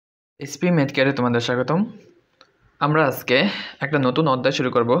SP math কেয়ারে তোমাদের স্বাগতম। আমরা আজকে একটা নতুন অধ্যায় শুরু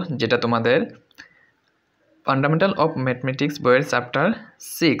করব, যেটা তোমাদের ফান্ডামেন্টাল অফ ম্যাথমেটিক্স বইয়ের চ্যাপ্টার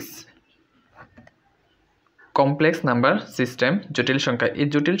 6 কমপ্লেক্স নাম্বার সিস্টেম, জটিল সংখ্যা। এই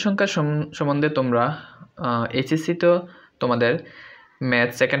জটিল সংখ্যা সম্বন্ধে তোমরা এইচএসসি তো তোমাদের ম্যাথ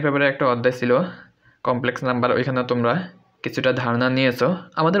সেকেন্ড পেপারে একটা অধ্যায় ছিল কমপ্লেক্স নাম্বার, ওইখানে তোমরা কিছুটা ধারণা নিয়েছো।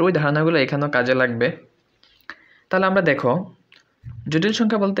 আমাদের ওই ধারণাগুলো এখানেও কাজে লাগবে। তাহলে আমরা দেখো, জটিল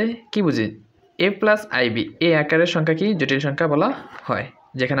সংখ্যা বলতে কি বুঝি? এ প্লাস আইবি এই আকারের সংখ্যা কি জটিল সংখ্যা বলা হয়,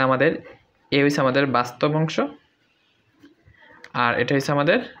 যেখানে আমাদের এ হচ্ছে আমাদের বাস্তব অংশ আর এটা হচ্ছে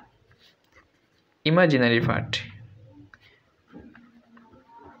আমাদের ইমাজিনারি পার্ট,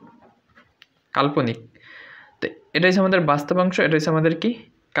 কাল্পনিক। তো এটা হচ্ছে আমাদের বাস্তব অংশ, এটা হচ্ছে আমাদের কি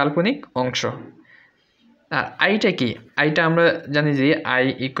কাল্পনিক অংশ। আর আইটা কি? আইটা আমরা জানি যে আই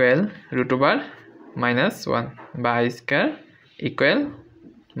ইকুয়াল √(-1) বা আই স্কয়ার ইকুয়াল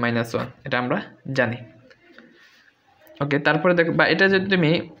 -1, এটা আমরা জানি। ওকে, তারপরে দেখো, বা এটা যদি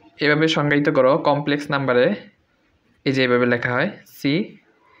তুমি এভাবে সংজ্ঞায়িত করো কমপ্লেক্স নাম্বারে, এই যে এভাবে লেখা হয় সি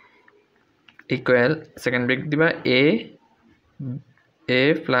ইকুয়াল সেকেন্ড ব্রেক দিবা এ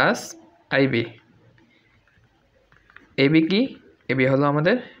প্লাস আইবি। এবি কি? এবি হলো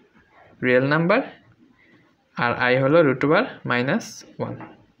আমাদের রিয়েল নাম্বার আর আই হলো √(-1).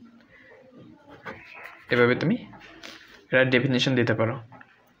 এভাবে তুমি এটা ডেফিনিশন দিতে পারো।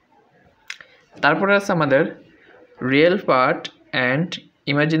 তারপরে আছে আমাদের real part and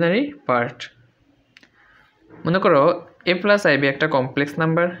imaginary part. মনে করো এ প্লাস আইবি একটা কমপ্লেক্স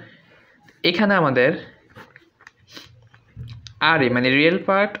নাম্বার, এখানে আমাদের আর মানে real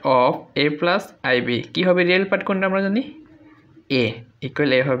part of A plus i b কী হবে? রিয়েল পার্ট কোনটা আমরা জানি? এ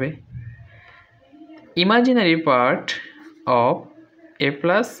ইকুয়াল এ হবে। Imaginary part of A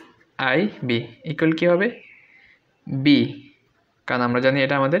plus i b equal কী হবে? বি, কারণ আমরা জানি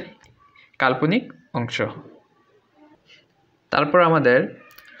এটা আমাদের কাল্পনিক অংশ। তারপর আমাদের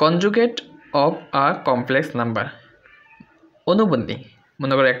conjugate of a complex number, অনুবন্ধী।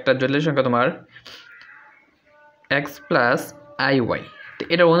 মনে করো একটা জটিল সংখ্যা তোমার এক্স প্লাস আই ওয়াই, তো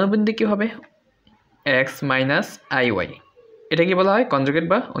এটার অনুবন্ধী কী হবে? X minus I Y. এটা কি বলা হয়? কনজুগেট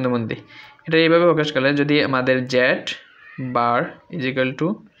বা অনুবন্ধী। এটা এইভাবে প্রকাশ করলে, যদি আমাদের জেড বার ইজিক্যাল টু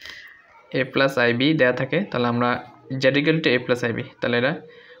এ প্লাস আইবি দেওয়া থাকে, তাহলে আমরা Z equal to A plus i b, তাহলে এটা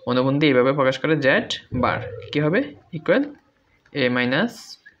অনুবন্ধী এইভাবে প্রকাশ করে জেড বার কী হবে? ইকুয়াল এ মাইনাস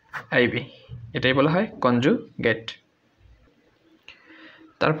আইবি। এটাই বলা হয় কনজুগেট।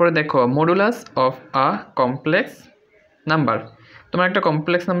 তারপরে দেখো modulus of a complex number. তোমার একটা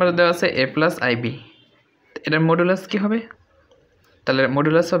কমপ্লেক্স নাম্বার দেওয়া আছে এ প্লাস আইবি, এটার মডুলাস কী হবে? তাহলে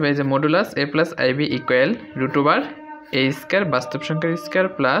মডুলাস হবে যে মডুলাস এ প্লাস আইবি ইকুয়াল √(a² বাস্তব সংখ্যার স্কয়ার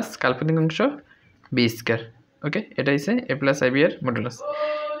প্লাস কাল্পনিক অংশ বি স্কয়ার। ওকে, এটা হচ্ছে এ প্লাস আইবি এর মডুলাস।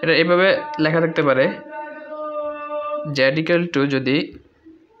 এটা এইভাবে লেখা থাকতে পারে জেড ইকুয়াল টু, যদি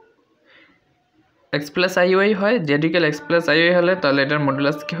এক্স প্লাস আই ওয়াই হয়, Z equal x plus I Y হলে তাহলে এটার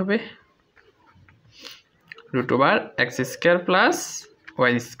মডুলাস কী হবে? √(x² plus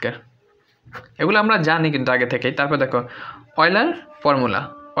y²। এগুলো আমরা জানি কিন্তু আগে থেকেই। তারপর দেখো অয়লার ফর্মুলা।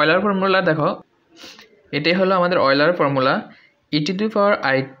 অয়লার ফর্মুলা দেখো, এটাই হলো আমাদের Euler formula,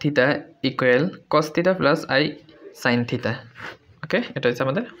 e⁻i⁻θ equal cos θ plus i sin θ। ওকে, এটা হচ্ছে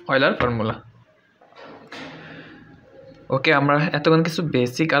আমাদের অয়লার ফর্মুলা। ওকে, আমরা এতক্ষণ কিছু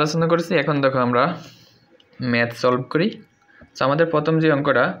বেসিক আলোচনা করেছি। এখন দেখো আমরা ম্যাথ সলভ করি। তো আমাদের প্রথম যে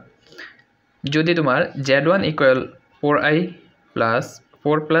অঙ্কটা, যদি তোমার z1 equal 4i plus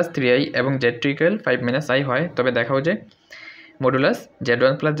 4 plus 3i এবং z2 ইকুয়াল 5 মাইনাস i হয়, তবে দেখাও যে modulus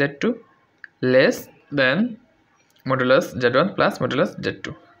z1 plus z2 less than modulus z1 plus modulus z2।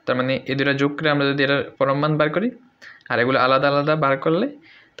 তার মানে এই দুটো যোগ করে আমরা যদি এটার পরম মান বার করি, আর এগুলো আলাদা আলাদা বার করলে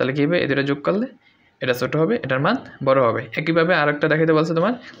তাহলে কী হবে? এই দুটো যোগ করলে এটা ছোটো হবে, এটার মান বড় হবে। একইভাবে আরেকটা দেখাতে বলছে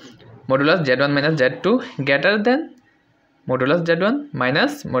তোমার modulus z1 minus z2 greater than modulus z1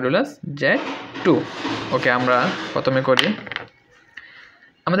 minus modulus z2। ওকে, আমরা প্রথমে করি।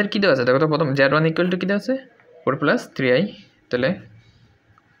 আমাদের কী দেওয়া আছে দেখো তো, প্রথম z1 ইকুয়াল টু কী দেওয়া আছে? 4 প্লাস 3i, তাহলে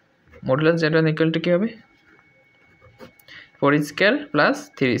মডুলাস z1 ইকুয়াল টু কী হবে? 4² প্লাস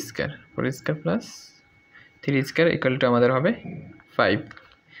 3² 4² প্লাস 3² ইকুয়াল টু আমাদের হবে 5।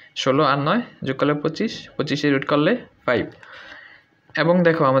 16 আর 9 যোগ করলে 25, 25 রুট করলে 5। এবং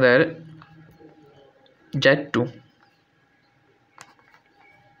দেখো আমাদের z2,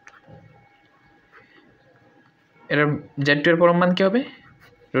 এর z2 এর পরম মান কী হবে?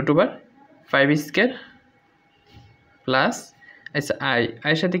 √5² প্লাস, আচ্ছা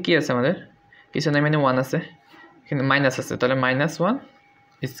আইয়ের সাথে কী আছে আমাদের? কিছু নাই, মানে 1 আছে, কিন্তু মাইনাস আছে, তাহলে -1²।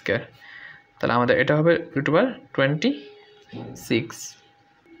 তাহলে আমাদের এটা হবে √26।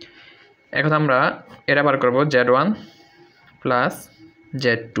 এখন আমরা এটা বার করব z1 প্লাস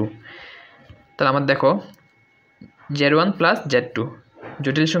z2। তাহলে আমার দেখো z1 প্লাস z2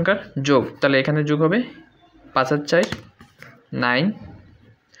 জটিল সংখ্যার যোগ, তাহলে এখানে যোগ হবে 5 আর 4 9,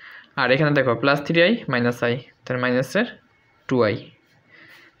 আর এখানে দেখো প্লাস 3i মাইনাস i, তাহলে মাইনাসের 2i।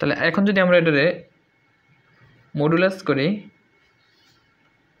 তাহলে এখন যদি আমরা এটারে মডুলাস করি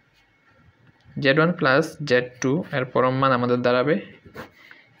z1 প্লাস z2 এর পরম মান আমাদের দাঁড়াবে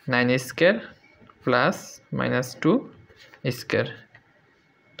 9 স্কয়ার প্লাস মাইনাস 2 স্কয়ার।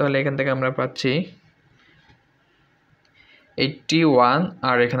 তাহলে এখান থেকে আমরা পাচ্ছি 81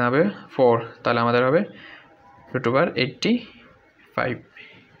 আর এখানে হবে 4, তাহলে আমাদের হবে √85।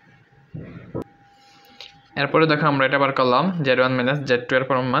 এরপরে দেখো আমরা এটা বার করলাম z1 মাইনাস z2 এর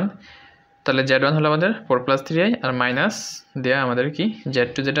পরম মান, তাহলে z1 হলো আমাদের 4 প্লাস 3i আর মাইনাস দেয়া আমাদের কি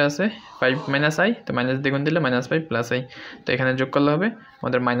z2 যেটা আছে 5 মাইনাস i, তো মাইনাস দ্বিগুণ দিলে মাইনাস 5 প্লাস i, তো এখানে যোগ করলে হবে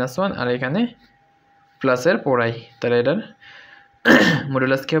আমাদের -1 আর এখানে প্লাসের 4i। তাহলে এটার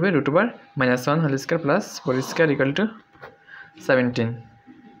মডুলাস কি হবে √1 whole square plus 4 square equal to 17।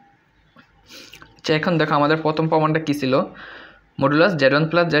 আচ্ছা এখন দেখো আমাদের প্রথম প্রমাণটা কি ছিল, modulus z1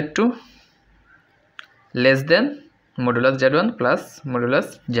 plus z2 less than modulus z1 plus modulus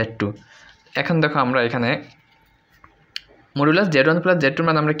z2। এখন দেখো আমরা এখানে মডুলাস z1 প্লাস z2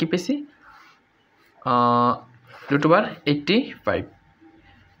 মান আমরা কি পেয়েছি √85,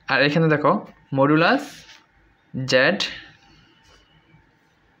 আর এখানে দেখো মডুলাস z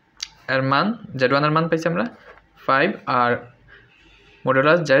এর মান z1 এর মান পাইছি আমরা 5 আর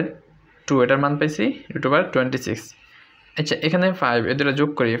মডুলাস z2 এটার মান পাইছি √26। আচ্ছা এখানে 5 এদের যোগ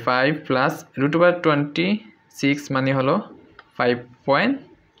করি 5 প্লাস √26 মানে হলো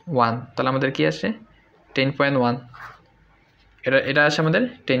 5.1, তাহলে আমাদের কি আসে 10.1, এটা আসে আমাদের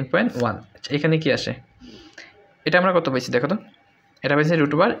 10.1। আচ্ছা এখানে কি আসে, এটা আমরা কত পাইছি দেখো তো, এটা পাইছি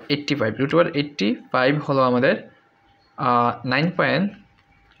 √85, √85 হলো আমাদের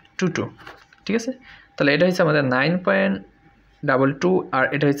 9.22, ঠিক আছে। তাহলে এটা হচ্ছে আমাদের 9.22 আর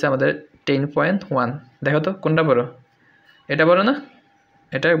এটা হচ্ছে আমাদের 10.1। দেখো তো কোনটা বড়, এটা বড় না,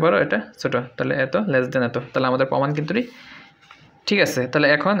 এটা বড় এটা ছোট, তাহলে এত লেস দেন এত, তাহলে আমাদের প্রমাণ কিন্তু ঠিক আছে। তাহলে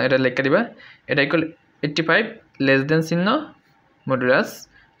এখন এটা লিখে দিবা, এটা ইকুয়াল 85 লেস দেন চিহ্ন মডুলাস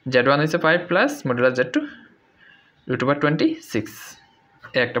z1 হচ্ছে 5 প্লাস মডুলাস z2 √26,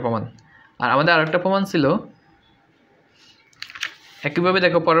 একটা প্রমাণ। আর আমাদের আরেকটা প্রমাণ ছিল একইভাবে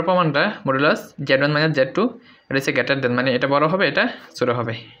দেখো পরের প্রমাণটা মডুলাস z1 মাইনাস z2 এটা হচ্ছে গ্রেটার দেন, মানে এটা বড় হবে এটা ছোট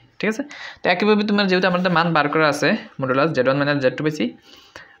হবে, ঠিক আছে। তো একইভাবে তোমার যেহেতু আমাদের মান বার করা আছে মডুলাস z1 মাইনাস z2 পেয়েছি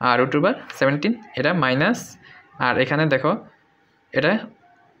আর √17 এটা মাইনাস, আর এখানে দেখো এটা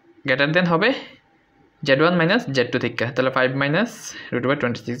গ্রেটার দেন হবে z1 মাইনাস z2 থেকে, তাহলে 5 মাইনাস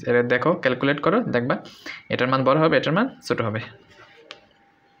 √26, এটা দেখো ক্যালকুলেট করো দেখবা এটার মান বড় হবে এটার মান ছোট হবে।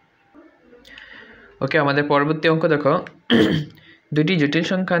 ওকে আমাদের পরবর্তী অঙ্ক দেখো দুইটি জটিল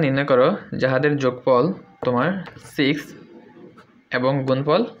সংখ্যা নির্ণয় করো যাহাদের যোগফল তোমার 6 এবং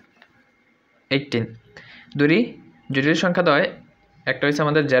গুণফল 18। দুটি জটিল সংখ্যা দেয়, একটা হচ্ছে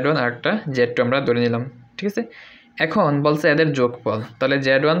আমাদের z1 আর একটা z2 আমরা ধরে নিলাম, ঠিক আছে। এখন বলছে এদের যোগফল, তাহলে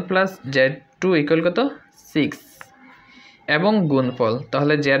z1 প্লাস z2 ইকুয়াল কত 6 এবং গুণফল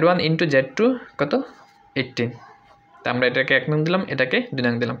তাহলে z1 ইন্টু z2 কত 18, তা আমরা এটাকে 1 নং দিলাম এটাকে 2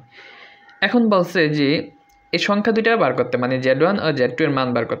 নং দিলাম। এখন বলছে যে এই সংখ্যা দুইটা বার করতে, মানে z1 আর z2 এর মান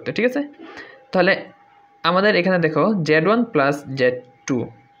বার করতে, ঠিক আছে। তাহলে আমাদের এখানে দেখো z1 প্লাস z2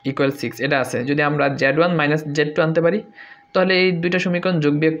 ইকুয়াল 6 এটা আছে, যদি আমরা z1 মাইনাস z2 আনতে পারি তাহলে এই দুইটা সমীকরণ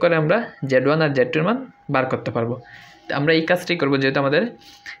যোগ বিয়োগ করে আমরা z1 আর z2 এর মান বার করতে পারবো। তো আমরা এই কাজটি করব, যেহেতু আমাদের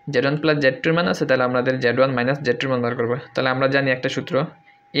z1 প্লাস z2 এর মান আছে তাহলে আমাদের z1 মাইনাস z2 এর মান বার করব। তাহলে আমরা জানি একটা সূত্র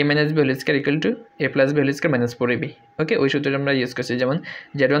a minus b whole square equal to a plus b whole square minus 4ab, ওকে। ওই সূত্রটা আমরা ইউজ করছি, যেমন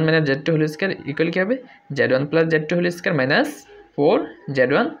z1 minus z2 whole square equal কি হবে z1 plus z2 whole square minus 4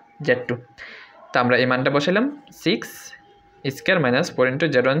 z1 z2। তো আমরা এই মানটা বসাইলাম 6 square minus 4 into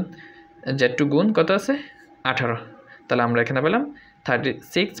z1 z2 গুণ কত আছে 18, তাহলে আমরা এখানে পেলাম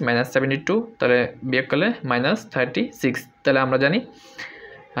 36 মাইনাস 72, তাহলে বিয়োগ করলে মাইনাস 36। তাহলে আমরা জানি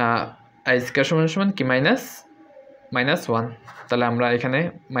আই স্কয়ার সমান সমান কি মাইনাস 1, তাহলে আমরা এখানে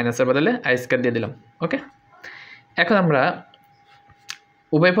মাইনাসের বদলে আই স্কয়ার দিয়ে দিলাম, ওকে। এখন আমরা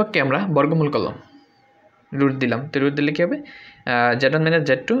উভয় পক্ষে আমরা বর্গমূল করলাম, রুট দিলাম, তো রুট দিলে কি হবে z1 minus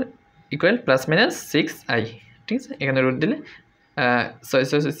z2 equal plus minus 6i, ঠিক আছে। এখানে রুট দিলে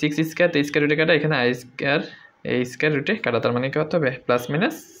 6 স্কয়ার, তো স্কয়ার রুটে কাটা, এখানে আই স্কয়ার এই স্কয়ার রুটে কাটা, তার মানে কত হবে প্লাস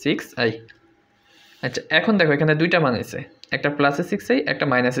মাইনাস 6i। আচ্ছা এখন দেখো এখানে দুইটা মান আছে, একটা প্লাসে 6i একটা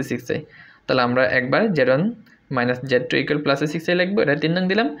মাইনাসে 6i, তাহলে আমরা একবার z1 মাইনাস z2 ইকুয়াল প্লাসে 6i লিখবো, এটা 3 নং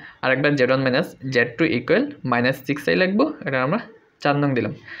দিলাম, আর একবার z1 minus z2 equal minus 6i লিখবো, এটা আমরা 4 নং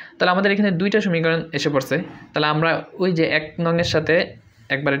দিলাম। তাহলে আমাদের এখানে দুইটা সমীকরণ এসে পড়ছে। তাহলে আমরা ওই যে 1 নংয়ের সাথে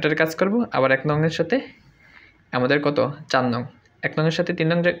একবার এটার কাজ করব, আবার 1 নংয়ের সাথে আমাদের কত 4 নং, 1 নংয়ের সাথে 3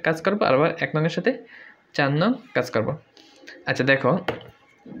 নং কাজ করব, আর আবার 1 নংয়ের সাথে 4 নং কাজ করব। আচ্ছা দেখো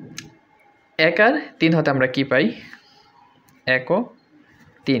 1 আর 3 হতে আমরা কি পাই? 1 ও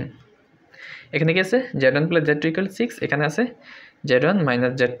 3। এখানে কি আছে z1 + z2 = 6, এখানে আছে z1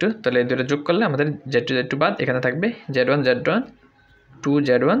 - z2। তাহলে এই দুটো যোগ করলে আমাদের z2 z2 বাদ, এখানে থাকবে z1 z1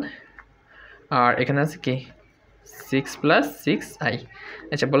 2z1, আর এখানে আছে কি 6 + 6i।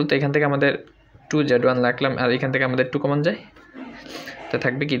 আচ্ছা বলো তো এখান থেকে আমাদের 2z1 রাখলাম, আর এখান থেকে আমাদের 2 কমন যায়, তো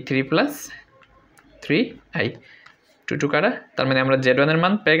থাকবে কি 3 + 3i, 2 2 কাটা। তার মানে আমরা z1 এর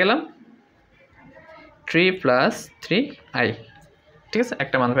মান পেয়ে গেলাম 3 + 3i। ঠিক আছে,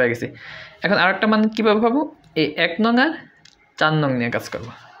 একটা মান পেয়ে গেছি। এখন আরেকটা মান কীভাবে পাবো? এই 1 নং আর 4 নং নিয়ে কাজ করব।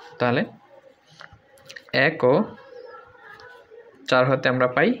 তাহলে 1 ও 4 হতে আমরা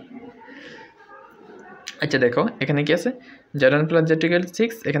পাই, আচ্ছা দেখো এখানে কি আছে z1 + z2 =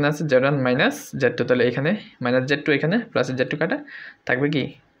 6, এখানে আছে z1 - z2, তাহলে এখানে -z2, এখানে +z2 কাটা, থাকবে কি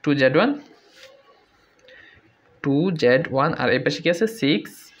 2z1, আর এই পাশে কি আছে 6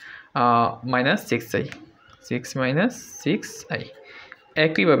 - 6i, 6 - 6i।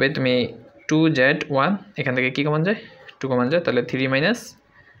 একইভাবে তুমি 2z1 এখান থেকে কি কমন যায় 2 কমন যায়, তাহলে 3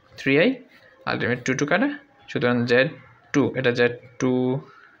 - 3i, আলটিমেট 2 2 কাটা, সুতরাং z2, এটা z2।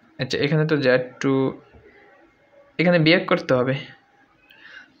 আচ্ছা এখানে তো z2 এখানে বিয়োগ করতে হবে।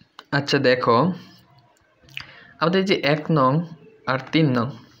 আচ্ছা দেখো আমাদের যে 1 নং আর 3 নং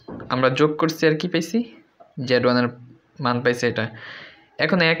আমরা যোগ করছি, আর কি পাইছি z1 এর মান পাইছি এটা।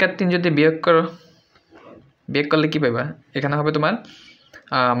 এখন 1 আর 3 যদি বিয়োগ করো, বিয়োগ করলে কি পাইবা? এখানে হবে তোমার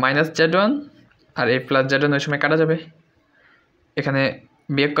 -z1, আর এই +z1 ওই সময় কাটা যাবে, এখানে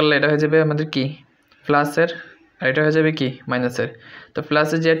বিয়োগ করলে এটা হয়ে যাবে আমাদের কি প্লাসের, আর এটা হয়ে যাবে কি মাইনাসের। তো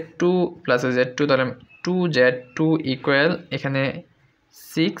 +z2 +z2, তাহলে 2z2 = এখানে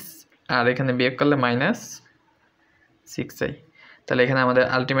 6, আর এখানে বিয়োগ করলে -6i। তাহলে এখানে আমাদের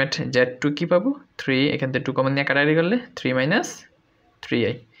আলটিমেট z2 কি পাবো 3, এখান থেকে 2 কমন নিয়ে কাটাকাটি করলে 3 -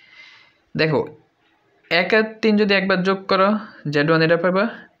 3i। দেখো 1 আর 3 যদি একবার যোগ করো z1 এটা পাবা,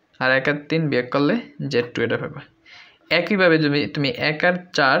 আর 1 আর 3 বিয়োগ করলে z2 এটা পাবা। একইভাবে তুমি 1 আর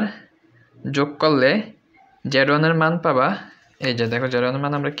 4 যোগ করলে z1 এর মান পাবা, এই যে দেখো z1 এর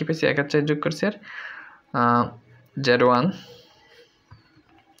মান আমরা কি পেয়েছি 1 আর 4 যোগ করছি, আর z1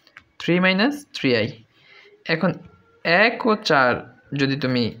 3 - 3i। এখন 1 ও 4 যদি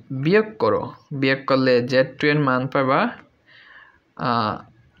তুমি বিয়োগ করো, বিয়োগ করলে z2 এর মান পাবা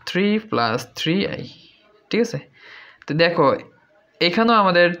 3 + 3i। ঠিক আছে, তো দেখো এখানেও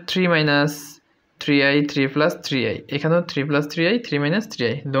আমাদের 3 - 3i, 3 + 3i, এখানেও 3 + 3i, 3 -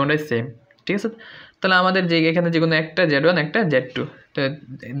 3i, দুটোটাই সেম। ঠিক আছে, তাহলে আমাদের যে এখানে যে কোনো একটা z1 একটা z2, তো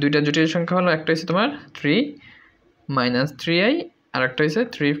দুইটা জটিল সংখ্যা হলো, একটা হচ্ছে তোমার 3 - 3i, আর একটা হচ্ছে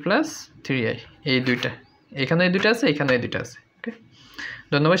 3 + 3i, এই দুইটা, এখানে এই দুইটা আছে, এখানে এই দুইটা আছে। ওকে,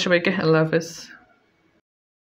 ধন্যবাদ সবাইকে, আল্লাহ হাফেজ।